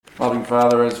Loving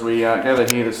Father, as we gather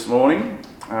here this morning,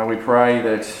 we pray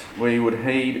that we would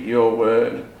heed your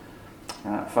word.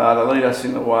 Father, lead us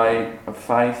in the way of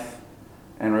faith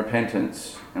and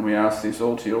repentance, and we ask this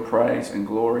all to your praise and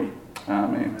glory.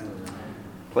 Amen.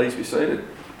 Please be seated.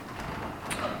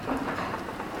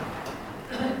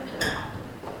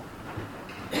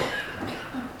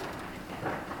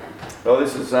 Well,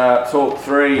 this is talk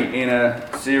 3 in a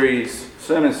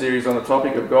sermon series on the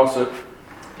topic of gossip.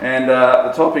 And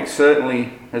the topic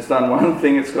certainly has done one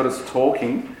thing: it's got us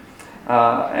talking in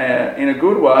a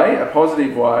good way, a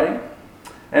positive way.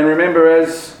 And remember,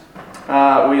 as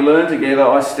we learn together,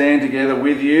 I stand together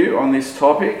with you on this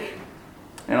topic,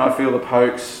 and I feel the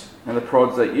pokes and the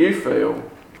prods that you feel.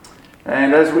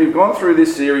 And as we've gone through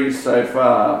this series so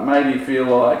far, maybe you feel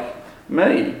like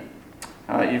me.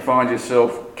 You find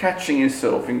yourself catching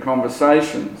yourself in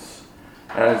conversations.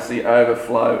 As the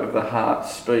overflow of the heart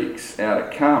speaks, out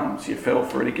it comes. You fell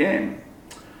for it again.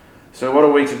 So what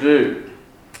are we to do?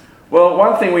 Well,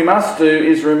 one thing we must do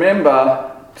is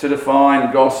remember to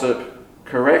define gossip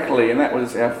correctly, and that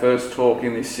was our first talk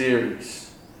in this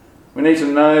series. We need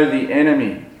to know the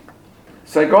enemy.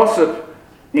 So gossip,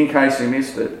 in case you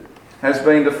missed it, has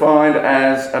been defined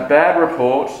as a bad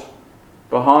report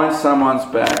behind someone's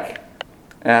back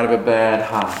out of a bad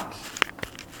heart.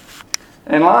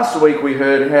 And last week we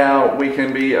heard how we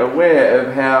can be aware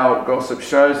of how gossip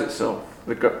shows itself.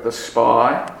 The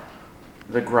spy,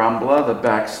 the grumbler, the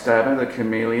backstabber, the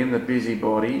chameleon, the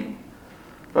busybody.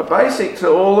 But basic to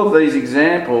all of these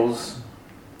examples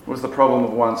was the problem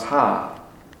of one's heart.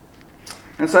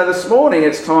 And so this morning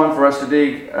it's time for us to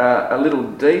dig a little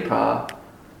deeper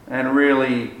and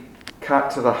really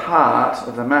cut to the heart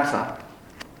of the matter.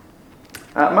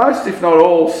 Most, if not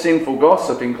all, sinful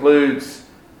gossip includes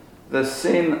the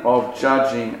sin of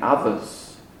judging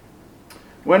others.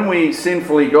 When we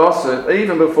sinfully gossip,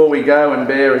 even before we go and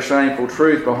bear a shameful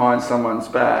truth behind someone's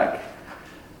back,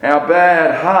 our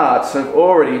bad hearts have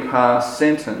already passed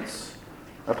sentence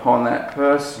upon that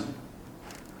person.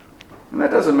 And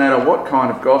that doesn't matter what kind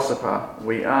of gossiper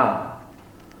we are.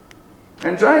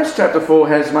 And James chapter 4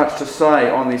 has much to say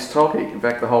on this topic. In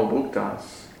fact, the whole book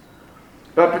does.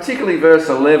 But particularly verse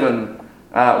 11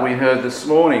 we heard this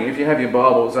morning. If you have your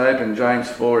Bibles open, James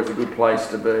 4 is a good place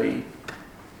to be.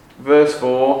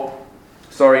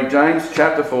 James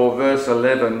chapter 4, verse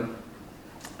 11.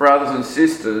 Brothers and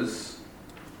sisters,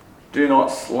 do not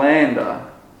slander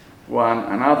one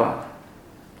another.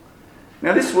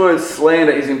 Now this word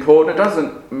slander is important. It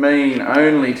doesn't mean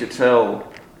only to tell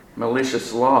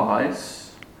malicious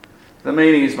lies. The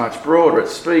meaning is much broader.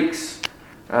 It's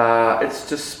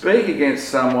to speak against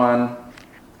someone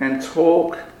and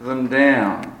talk them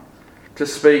down, to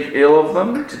speak ill of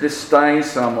them, to disdain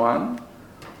someone,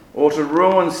 or to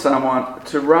ruin someone,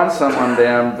 to run someone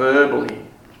down verbally.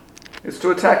 It's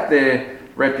to attack their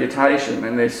reputation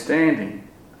and their standing.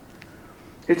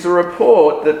 It's a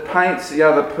report that paints the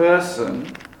other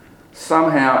person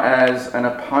somehow as an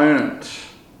opponent.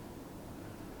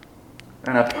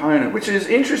 Which is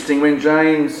interesting when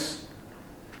James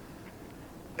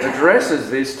addresses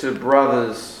this to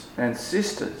brothers and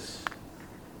sisters.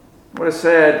 What a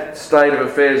sad state of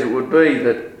affairs it would be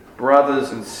that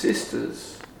brothers and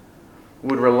sisters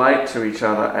would relate to each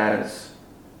other as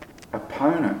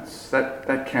opponents.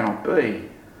 That cannot be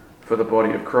for the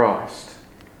body of Christ.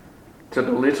 To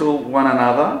belittle one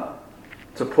another,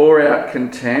 to pour out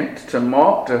contempt, to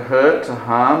mock, to hurt, to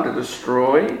harm, to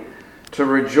destroy, to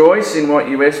rejoice in what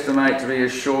you estimate to be a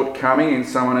shortcoming in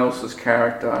someone else's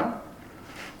character.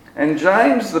 And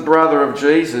James, the brother of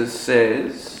Jesus,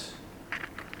 says,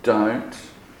 don't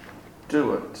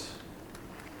do it.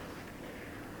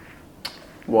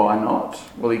 Why not?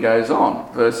 Well, he goes on.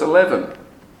 Verse 11.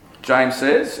 James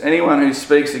says, anyone who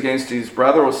speaks against his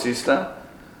brother or sister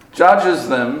judges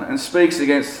them and speaks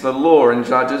against the law and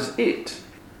judges it.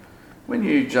 When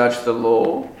you judge the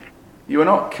law, you are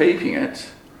not keeping it,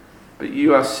 but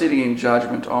you are sitting in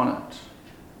judgment on it.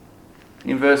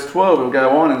 In verse 12, we'll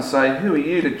go on and say, who are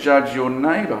you to judge your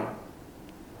neighbour?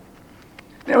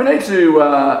 Now, we need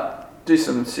to do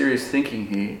some serious thinking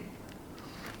here.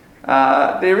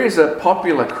 There is a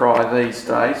popular cry these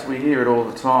days. We hear it all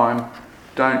the time.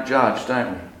 Don't judge,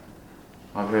 don't we?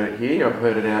 I've heard it here. I've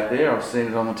heard it out there. I've seen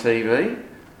it on the TV.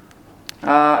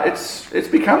 It's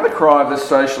become the cry of the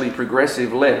socially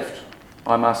progressive left,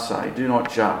 I must say. Do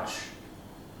not judge.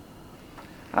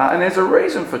 And there's a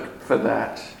reason for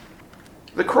that.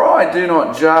 The cry, do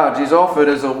not judge, is offered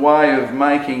as a way of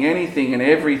making anything and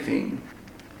everything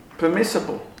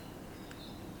permissible.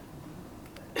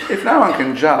 If no one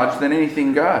can judge, then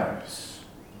anything goes.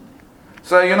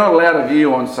 So you're not allowed a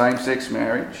view on same-sex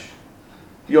marriage.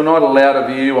 You're not allowed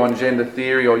a view on gender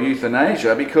theory or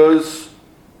euthanasia because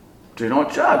do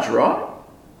not judge, right?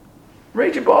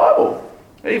 Read your Bible.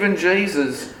 Even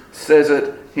Jesus says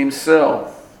it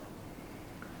himself.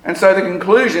 And so the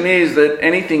conclusion is that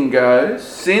anything goes.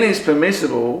 Sin is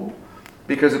permissible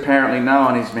because apparently no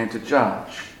one is meant to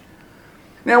judge.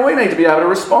 Now we need to be able to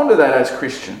respond to that as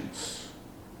Christians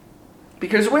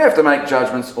because we have to make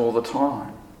judgments all the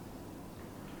time.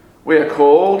 We are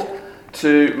called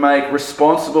to make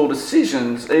responsible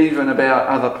decisions even about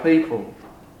other people.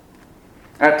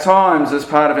 At times, as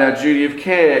part of our duty of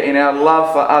care, in our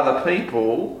love for other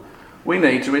people, we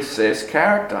need to assess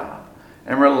character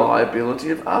and reliability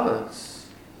of others.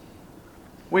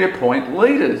 We appoint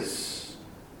leaders.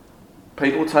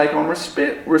 People take on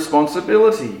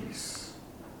responsibilities.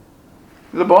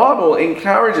 The Bible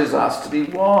encourages us to be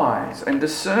wise and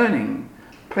discerning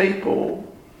people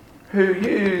who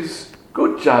use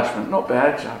good judgment, not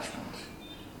bad judgment.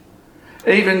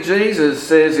 Even Jesus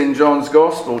says in John's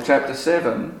Gospel, chapter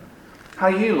 7,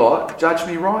 "Hey, you lot, judge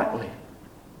me rightly."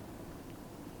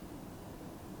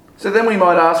 So then we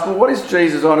might ask, well, what is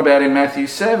Jesus on about in Matthew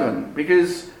 7?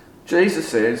 Because Jesus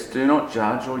says, "Do not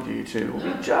judge or you too will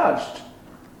be judged."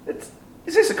 Is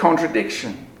this a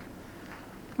contradiction?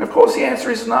 And of course the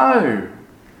answer is no.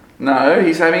 No,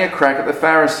 he's having a crack at the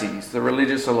Pharisees, the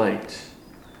religious elite.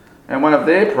 And one of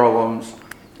their problems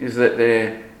is that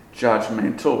they're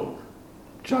judgmental,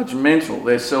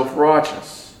 they're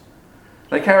self-righteous.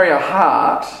 They carry a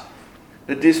heart,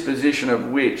 the disposition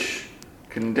of which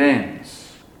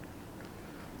condemns.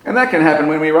 And that can happen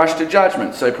when we rush to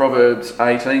judgment. So Proverbs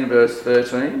 18 verse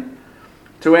 13,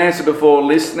 "To answer before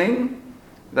listening,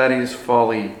 that is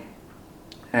folly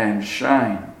and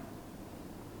shame."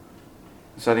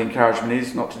 So the encouragement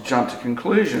is not to jump to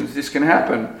conclusions. This can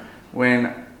happen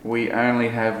when we only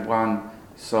have one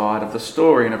side of the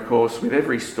story. And of course, with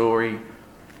every story,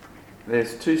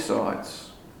 there's two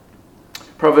sides.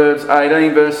 Proverbs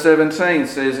 18 verse 17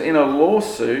 says, "In a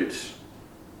lawsuit,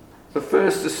 the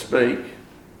first to speak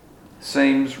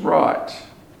seems right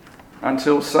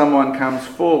until someone comes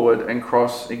forward and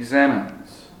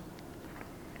cross-examines."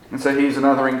 And so here's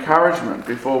another encouragement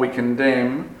before we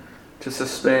condemn, to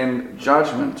suspend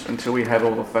judgment until we have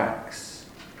all the facts.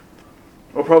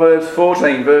 Or Proverbs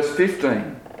 14 verse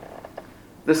 15,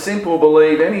 "The simple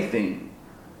believe anything,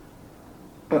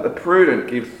 but the prudent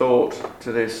give thought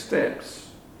to their steps."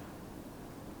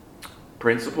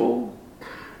 Principle,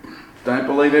 don't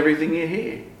believe everything you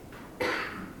hear.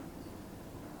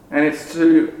 And it's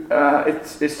to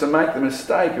make the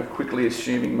mistake of quickly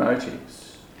assuming motives.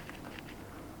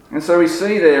 And so we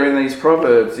see there in these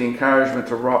Proverbs the encouragement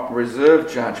to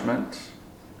reserve judgment,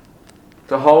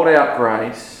 to hold out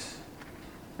grace,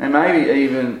 and maybe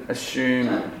even assume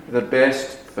the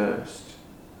best first,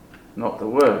 not the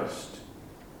worst.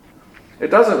 It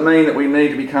doesn't mean that we need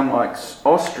to become like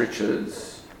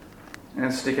ostriches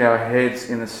and stick our heads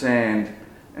in the sand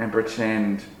and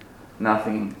pretend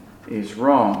nothing is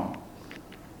wrong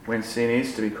when sin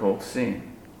is to be called sin.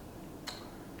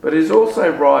 But it is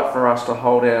also right for us to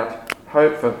hold out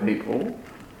hope for people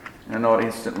and not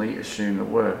instantly assume the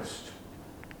worst.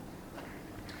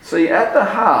 See, at the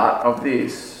heart of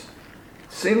this,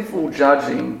 sinful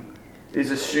judging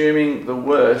is assuming the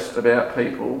worst about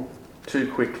people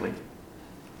too quickly.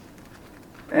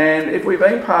 And if we've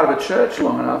been part of a church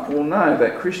long enough, we'll know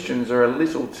that Christians are a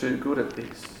little too good at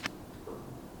this.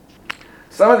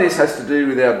 Some of this has to do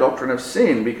with our doctrine of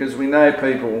sin, because we know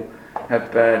people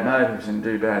have bad motives and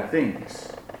do bad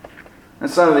things. And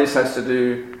some of this has to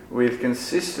do with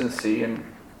consistency and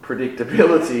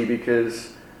predictability,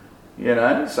 because,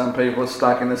 some people are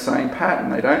stuck in the same pattern.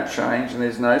 They don't change, and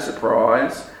there's no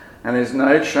surprise, and there's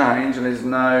no change, and there's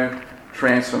no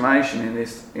transformation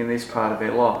in this part of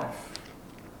their life.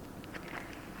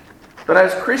 But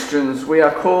as Christians, we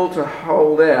are called to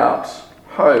hold out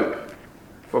hope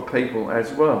for people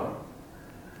as well.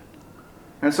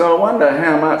 And so I wonder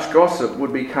how much gossip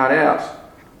would be cut out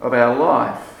of our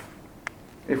life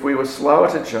if we were slower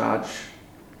to judge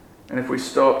and if we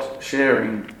stopped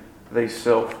sharing these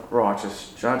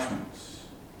self-righteous judgments.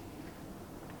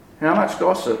 How much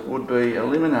gossip would be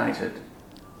eliminated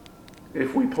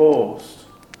if we paused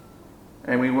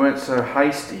and we weren't so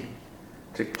hasty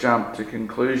to jump to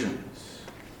conclusions.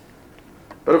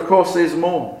 But of course there's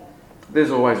more.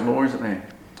 There's always more, isn't there?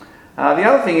 The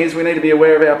other thing is we need to be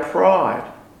aware of our pride.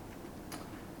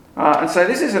 And so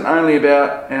this isn't only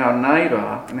about our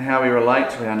neighbour and how we relate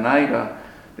to our neighbour.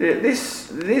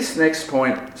 This next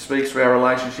point speaks to our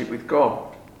relationship with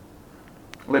God.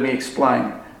 Let me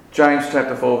explain. James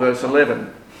chapter 4 verse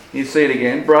 11. You see it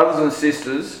again. Brothers and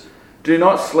sisters, do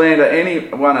not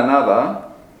slander one another.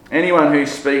 Anyone who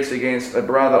speaks against a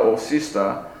brother or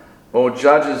sister or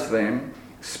judges them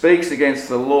speaks against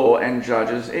the law and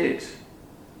judges it.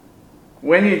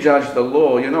 When you judge the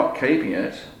law, you're not keeping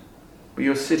it, but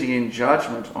you're sitting in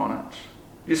judgment on it.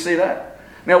 You see that?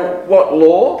 Now, what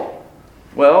law?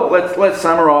 Well, let's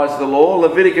summarise the law.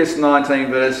 Leviticus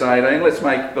 19 verse 18. Let's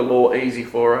make the law easy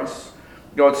for us.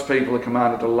 God's people are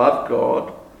commanded to love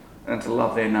God and to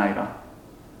love their neighbour.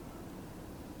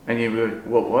 And you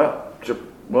go,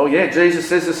 well, yeah, Jesus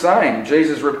says the same.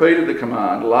 Jesus repeated the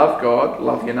command, love God,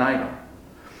 love your neighbour.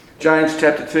 James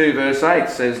chapter 2 verse 8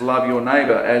 says, love your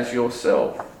neighbour as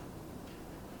yourself.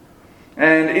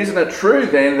 And isn't it true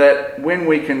then that when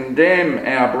we condemn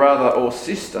our brother or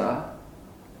sister,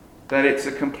 that it's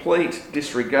a complete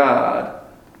disregard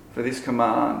for this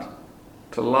command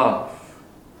to love?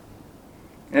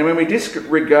 And when we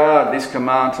disregard this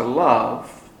command to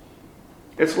love,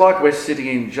 it's like we're sitting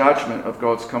in judgment of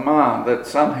God's command, that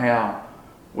somehow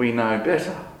we know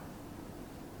better.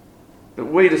 That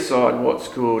we decide what's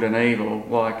good and evil,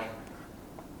 like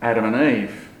Adam and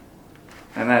Eve.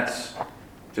 And that's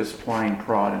just plain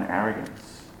pride and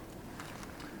arrogance.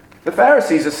 The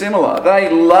Pharisees are similar.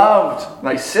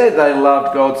 They said they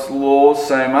loved God's laws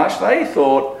so much, they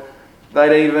thought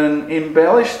they'd even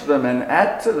embellish them and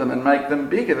add to them and make them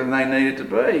bigger than they needed to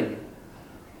be.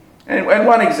 And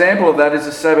one example of that is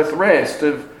the Sabbath rest,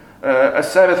 a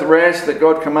Sabbath rest that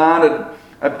God commanded,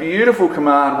 a beautiful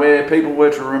command where people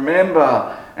were to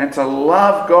remember and to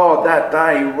love God that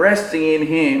day, resting in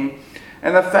Him.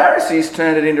 And the Pharisees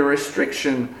turned it into a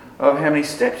restriction of how many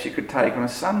steps you could take on a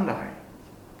Sunday.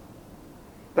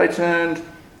 They turned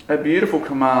a beautiful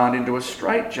command into a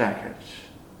straitjacket.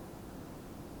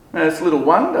 And it's little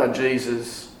wonder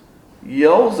Jesus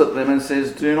yells at them and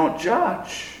says, do not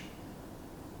judge.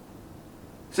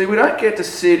 See, we don't get to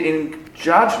sit in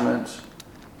judgment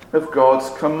of God's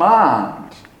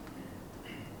command.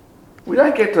 We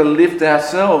don't get to lift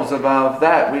ourselves above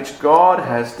that which God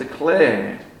has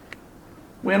declared.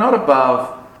 We're not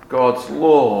above God's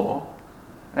law,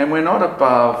 and we're not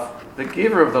above the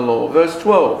giver of the law. Verse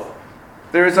 12,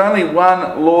 there is only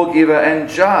one lawgiver and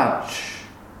judge.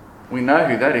 We know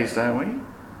who that is, don't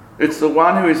we? It's the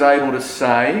one who is able to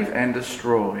save and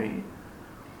destroy.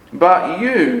 But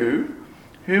you,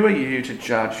 who are you to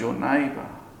judge your neighbour?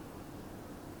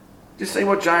 Do you see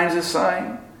what James is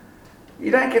saying?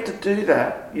 You don't get to do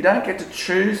that. You don't get to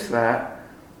choose that.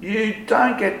 You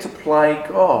don't get to play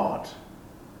God.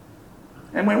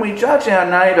 And when we judge our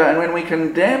neighbour and when we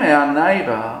condemn our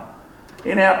neighbour,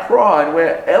 in our pride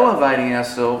we're elevating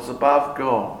ourselves above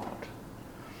God.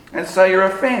 And so your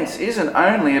offence isn't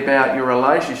only about your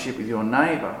relationship with your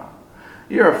neighbour.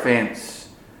 Your offence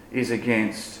is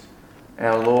against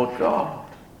our Lord God.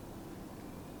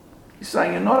 He's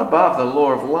saying you're not above the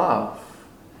law of love.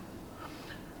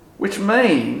 Which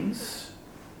means,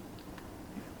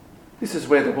 this is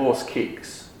where the horse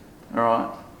kicks, all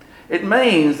right? It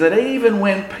means that even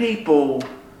when people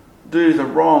do the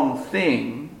wrong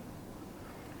thing,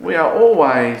 we are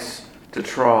always to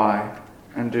try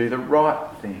and do the right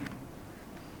thing.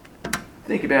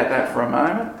 Think about that for a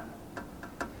moment.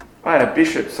 I had a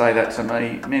bishop say that to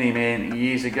me many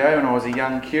years ago when I was a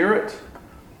young curate.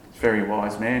 He's a very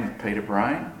wise man, Peter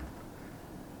Brain.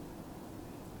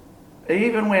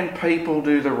 Even when people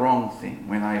do the wrong thing,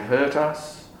 when they hurt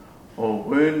us or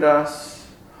wound us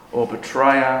or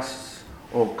betray us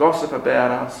or gossip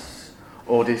about us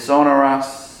or dishonour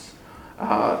us,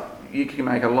 you can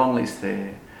make a long list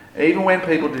there. Even when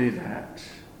people do that,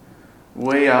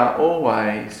 we are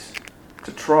always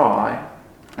to try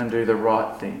and do the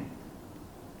right thing.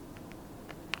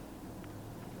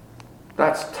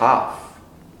 That's tough,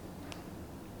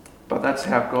 but that's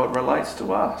how God relates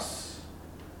to us.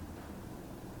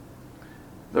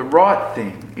 The right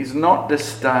thing is not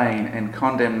disdain and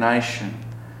condemnation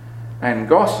and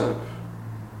gossip.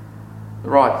 The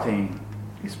right thing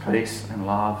is peace and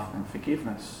love and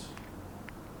forgiveness,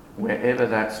 wherever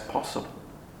that's possible.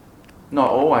 Not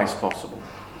always possible,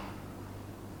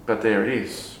 but there it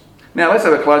is. Now let's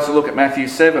have a closer look at Matthew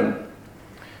 7.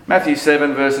 Matthew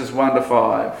 7 verses 1 to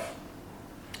 5.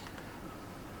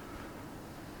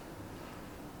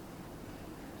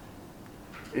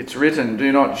 It's written,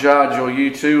 do not judge or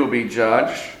you too will be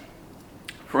judged.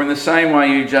 For in the same way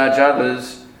you judge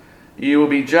others, you will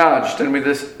be judged. And with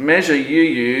the measure you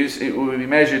use, it will be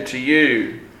measured to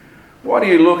you. Why do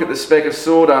you look at the speck of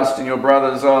sawdust in your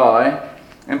brother's eye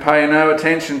and pay no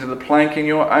attention to the plank in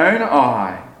your own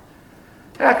eye?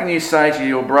 How can you say to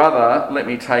your brother, let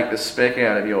me take the speck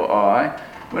out of your eye,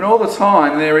 when all the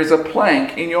time there is a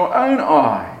plank in your own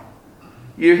eye?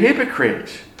 You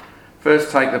hypocrite!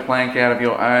 First take the plank out of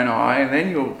your own eye, and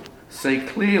then you'll see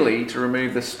clearly to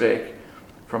remove the speck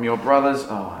from your brother's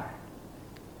eye.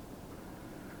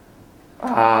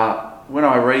 When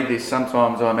I read this,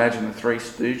 sometimes I imagine the Three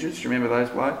Stooges. Do you remember those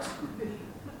blokes?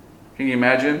 Can you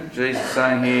imagine Jesus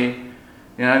saying here,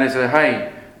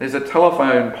 there's a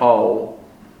telegraph pole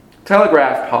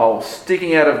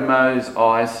sticking out of Mo's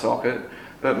eye socket,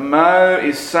 but Mo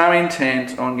is so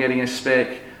intent on getting a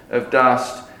speck of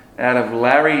dust out of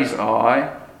Larry's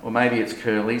eye, or maybe it's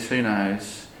Curly's, who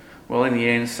knows. Well, in the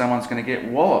end, someone's going to get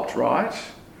walloped, right?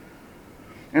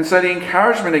 And so the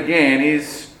encouragement again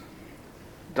is,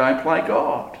 don't play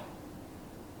God.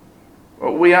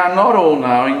 We are not all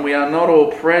knowing, we are not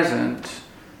all present,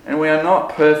 and we are not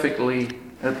perfectly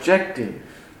objective.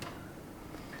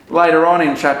 Later on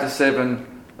in chapter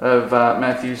 7 of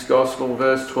Matthew's Gospel,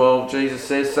 verse 12, Jesus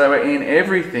says, "So in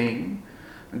everything,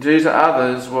 do to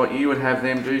others what you would have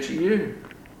them do to you."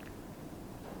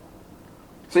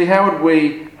 See, how would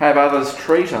we have others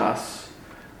treat us?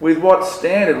 With what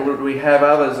standard would we have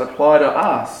others apply to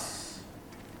us?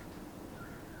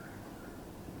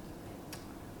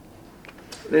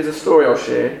 There's a story I'll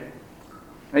share.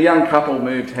 A young couple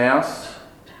moved house.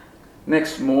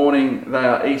 Next morning they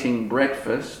are eating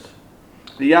breakfast.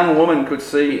 The young woman could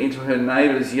see into her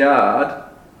neighbour's yard,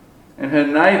 and her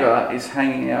neighbour is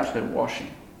hanging out her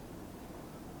washing.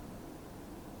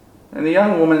 And the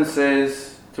young woman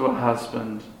says to her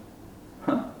husband,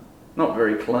 "Not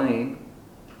very clean.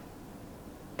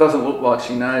 Doesn't look like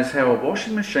she knows how a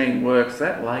washing machine works,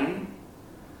 that lady.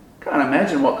 Can't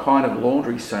imagine what kind of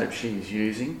laundry soap she is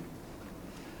using."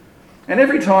 And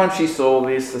every time she saw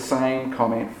this, the same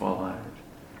comment followed.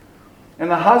 And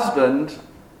the husband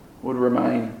would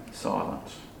remain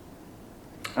silent.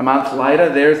 A month later,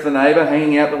 there's the neighbour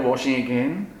hanging out the washing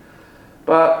again.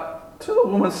 But to the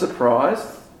woman's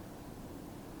surprise,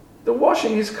 the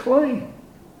washing is clean.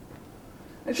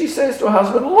 And she says to her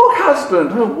husband, "Look,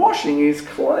 husband, her washing is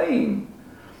clean."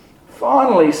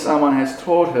 Finally, someone has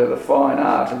taught her the fine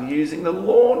art of using the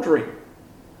laundry.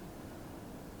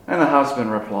 And the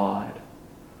husband replied,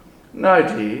 "No,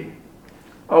 dear,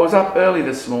 I was up early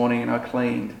this morning and I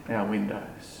cleaned our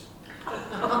windows."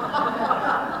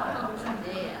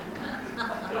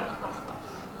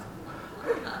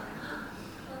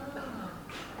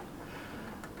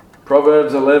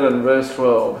 Proverbs 11 verse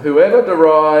 12. "Whoever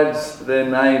derides their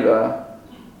neighbour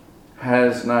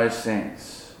has no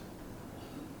sense,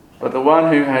 but the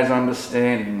one who has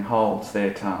understanding holds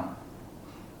their tongue."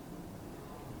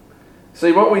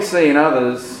 See, what we see in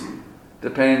others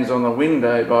depends on the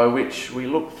window by which we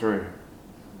look through.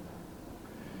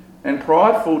 And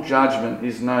prideful judgment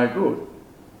is no good.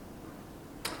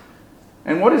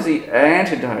 And what is the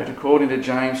antidote according to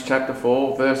James chapter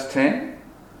 4 verse 10?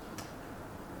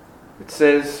 It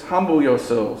says, "Humble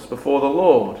yourselves before the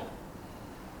Lord,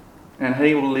 and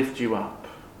he will lift you up."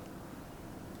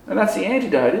 And that's the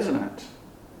antidote, isn't it?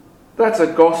 That's a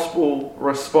gospel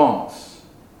response.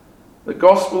 The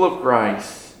gospel of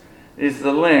grace is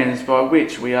the lens by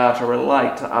which we are to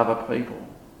relate to other people.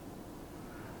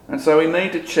 And so we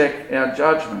need to check our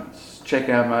judgments, check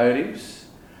our motives,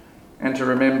 and to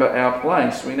remember our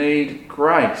place. We need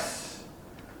grace,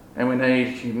 and we need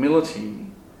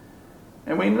humility,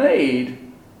 and we need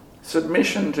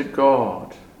submission to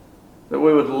God, that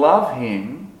we would love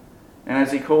him, and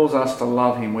as he calls us to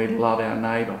love him, we'd love our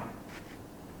neighbour.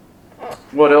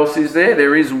 What else is there?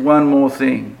 There is one more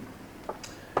thing.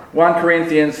 1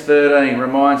 Corinthians 13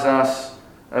 reminds us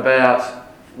about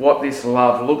what this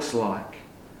love looks like.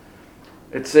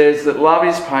 It says that love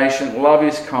is patient, love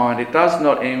is kind, it does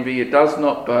not envy, it does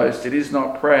not boast, it is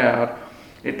not proud,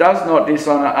 it does not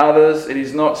dishonour others, it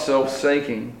is not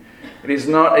self-seeking, it is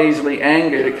not easily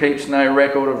angered, it keeps no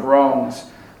record of wrongs.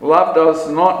 Love does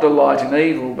not delight in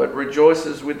evil, but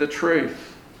rejoices with the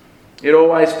truth. It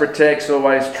always protects,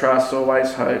 always trusts,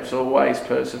 always hopes, always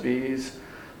perseveres.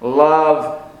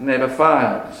 Love never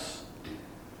fails.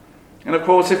 And of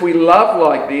course, if we love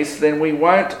like this, then we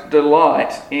won't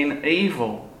delight in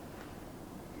evil.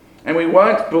 And we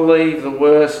won't believe the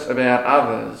worst about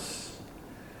others.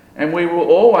 And we will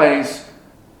always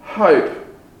hope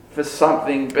for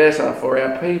something better for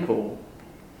our people.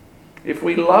 If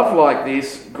we love like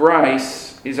this,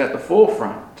 grace is at the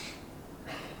forefront.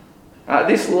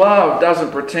 This love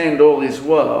doesn't pretend all is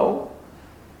well,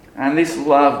 and this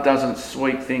love doesn't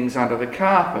sweep things under the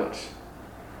carpet.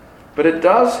 But it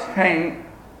does hang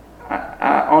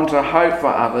onto hope for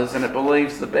others, and it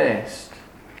believes the best.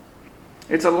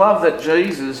 It's a love that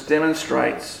Jesus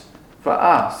demonstrates for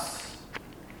us.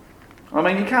 I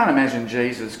mean, you can't imagine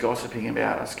Jesus gossiping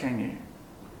about us, can you?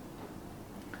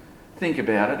 Think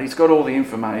about it. He's got all the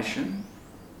information.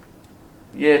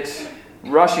 Yet,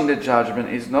 rushing to judgment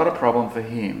is not a problem for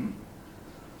him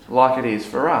like it is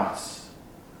for us.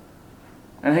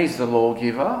 And he's the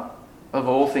lawgiver of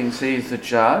all things. He is the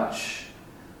judge.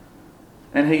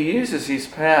 And he uses his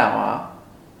power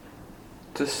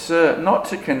to serve, not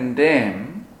to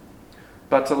condemn,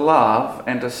 but to love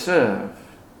and to serve.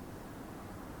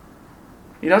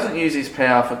 He doesn't use his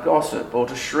power for gossip or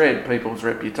to shred people's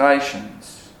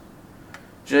reputations.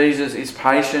 Jesus is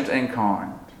patient and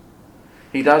kind.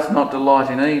 He does not delight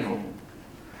in evil.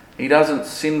 He doesn't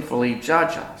sinfully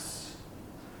judge us.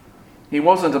 He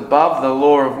wasn't above the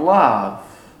law of love,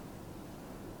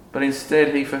 but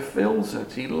instead he fulfills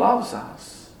it. He loves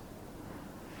us.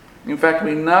 In fact,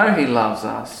 we know he loves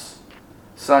us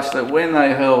such that when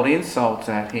they hurled insults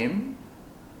at him,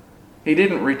 he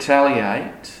didn't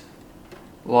retaliate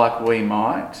like we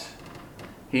might.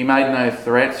 He made no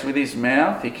threats with his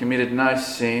mouth. He committed no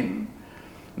sin.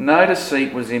 No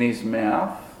deceit was in his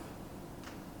mouth.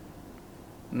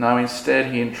 No,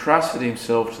 instead he entrusted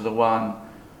himself to the one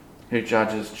who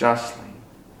judges justly.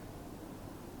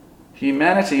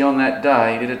 Humanity on that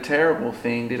day did a terrible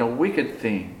thing, did a wicked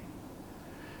thing.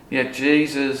 Yet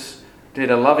Jesus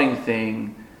did a loving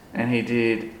thing, and he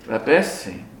did the best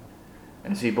thing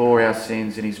as he bore our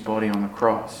sins in his body on the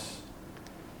cross,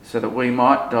 so that we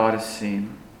might die to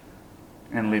sin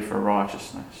and live for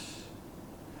righteousness.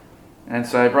 And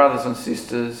so, brothers and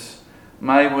sisters,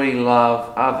 may we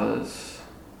love others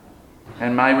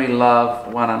and may we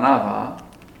love one another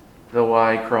the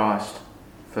way Christ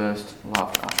first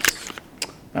loved us.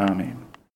 Amen.